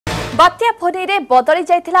बात्या फोनी रे बदली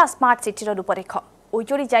जाइथिला smart city रूपरेख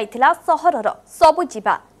उजुड़ी जाइथिला सहरर सबु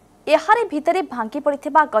जीवा एहारे भितरे भांगी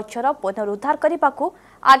पड़िथिबा गछर पुनरुद्धार करबाकू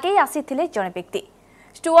आगे आसीथिले जणे व्यक्ति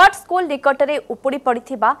स्टुअर्ट स्कूल निकटरे उपुड़ी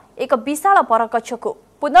पड़िथिबा एक विशाल बरगछकू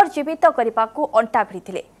पुनर्जीवित करबाकू अंटा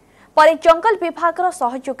भिड़िथिले परे जंगल विभागर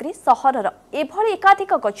सहयोगी सहरर एभली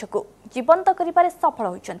एकाधिक गछकू जीवंत करिबारे सफल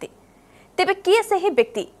होइछन्ति। तेबे किए सेही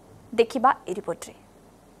व्यक्ति देखिबा ए रिपोर्ट रे।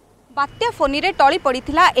 बात्या फोनी रे टली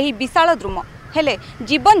पड़िथिला एही विशाल द्रुम हेले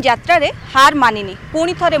जीवन यात्रा रे हार मानिनी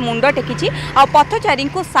पुणी थरे मुंड टेकिछि आ पथचारी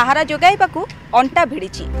को सहारा जोगाइबाकू अंटा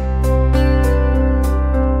भिड़िछि।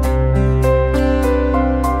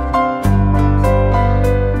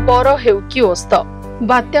 बर हेउ कि ओस्त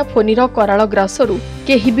बात्या फोनीर कराल ग्रासरू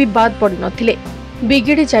केही भी बाद पड़ नथिले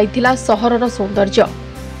बिगिड़ी जाइथिला सहरर सौंदर्य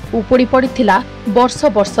उपुड़ी पड़िथिला वर्ष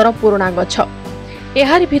वर्षर पुराणा गछ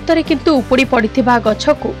एहारि भितरे किंतु उपुड़ी पड़िथिबा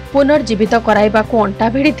गछकू पुनर्जीवित कराइबाकू अंटा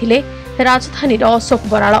भिड़िथिले राजधानीर अशोक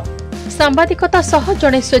बराल सांबादिकता सह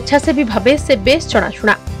जणे स्वेच्छासेवी भावे से बेस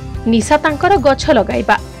जनाशुना निशा तांकर गछ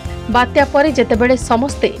लगाइबा बात्या परे जेतेबेले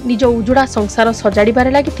समस्ते निज उजुड़ा संसार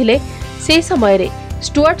सजाड़िबारे लागिथिले सेही समयरे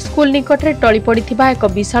स्टुअर्ट स्कूल निकटरे टली पड़िथिबा एक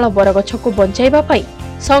विशाल बरगछकू बंचाइबा पई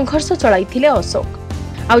संघर्ष चलाइथिले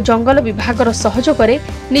अशोक आ जंगल विभागर सहयोगरे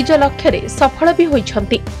निज लक्ष्य सफल भी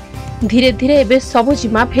होइछन्ति। धीरे धीरे एबे सबु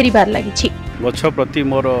जिमा फेरिबार लागिछि। गछ प्रति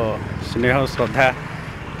मोर स्नेह श्रद्धा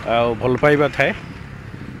आ भल पाइबा थाए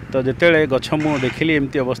तो जेतेले गछ मु देखिली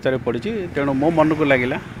एमती अवस्था पड़ी तेणु मो मन को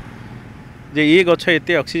लगिला जे ये गछ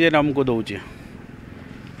एते ऑक्सीजन हमको दउछि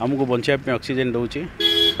हमको बंचाइबा ऑक्सीजन दउछि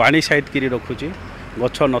पानी साइड करी रखुछि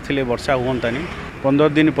गछ नथिले वर्षा हुंतानी 15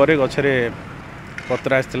 दिन पर गछरे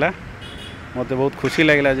पत्र आसला मते बहुत खुशी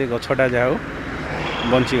लागला जे गछटा जाओ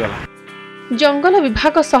बंची गला। जंगल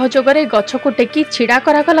विभाग सहयोगरे गछको टेकी छिड़ा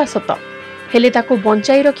करागला सत हेले ताको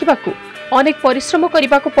बंचाई रखिबाकू अनेक परिश्रम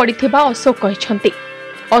करिबाकू पड़िथिबा अशोक कहिसंती।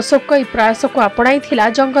 अशोक ई प्रयास को आपणाइथिला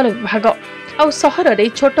जंगल विभाग आ सहर रे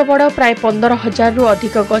छोट बड़ प्राय 15,000 रु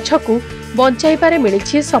अधिक गछकू बंचाइबारे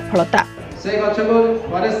मिलिछि सफलता। से गछको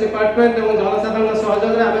फॉरेस्ट डिपार्टमेंट एवं जनसाधारण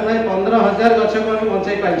सहयोग रे आमे 15,000 गछको हम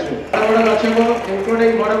बंचाई पाइछु। बड़ गछको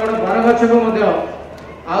इंक्लूडिंग बड़ बड़ बर गछको मध्ये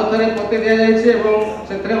आउ थरे पत्ती दिया जायछि एवं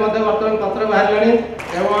सेथरे मध्ये वर्तमान पत्र बाहरलानी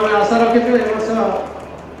एवं हम आशा रखिछु ए वर्ष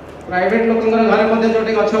प्राइवेट लोकंगर घर मध्ये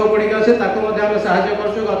जोटी गछ उपड़ी गसे ताको मध्ये हम सहायता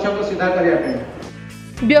करछु गछको सीधा करिया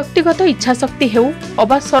पे। व्यक्तिगत इच्छा शक्ति हेउ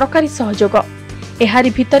अबा सरकारी सहयोग एहारि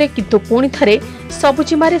भितरे किंतु पुणी थरे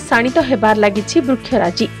सबुजिमारे शाणित हेबार लागिछि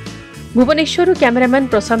वृक्षराजी। भुवनेश्वर कैमरामैन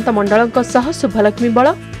प्रशांत मंडल शुभलक्ष्मी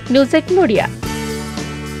बल न्यूज 18 ओडिया।